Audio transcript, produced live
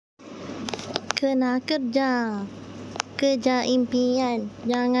kena kerja. Kejar impian,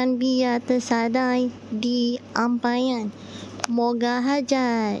 jangan biar tersadai di ampaian. Moga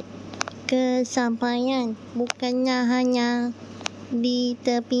hajat kesampaian, bukannya hanya di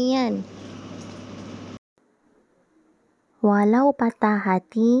tepian. Walau patah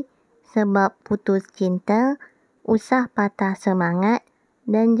hati sebab putus cinta, usah patah semangat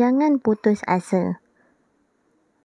dan jangan putus asa.